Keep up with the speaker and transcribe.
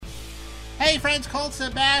Hey friends, Colt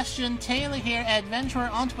Sebastian Taylor here, adventurer,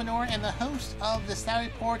 entrepreneur, and the host of the Star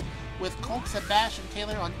Report with Colt Sebastian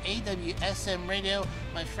Taylor on AWSM Radio.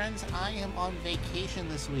 My friends, I am on vacation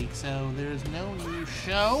this week, so there's no new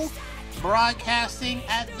show broadcasting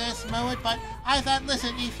at this moment, but I thought,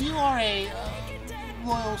 listen, if you are a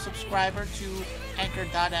loyal subscriber to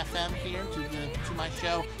Anchor.fm here, to my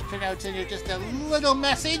show, figured I would send you just a little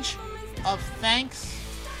message of thanks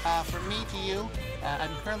from me to you.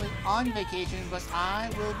 I'm currently on vacation, but I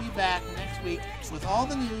will be back next week with all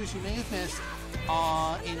the news you may have missed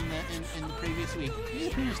in the previous week. Maybe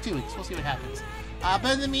the previous 2 weeks. We'll see what happens.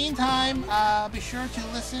 But in the meantime, be sure to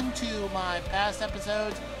listen to my past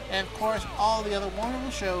episodes and, of course, all the other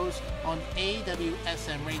wonderful shows on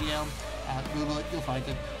AWSM Radio. Google it, you'll find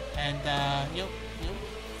it, and you'll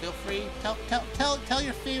feel free. Tell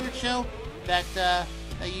your favorite show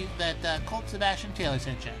that Colt Sebastian Taylor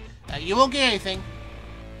sent you. You won't get anything,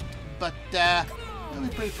 but it'll be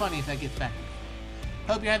pretty funny if that gets back to me.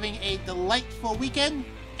 Hope you're having a delightful weekend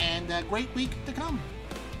and a great week to come.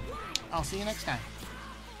 I'll see you next time.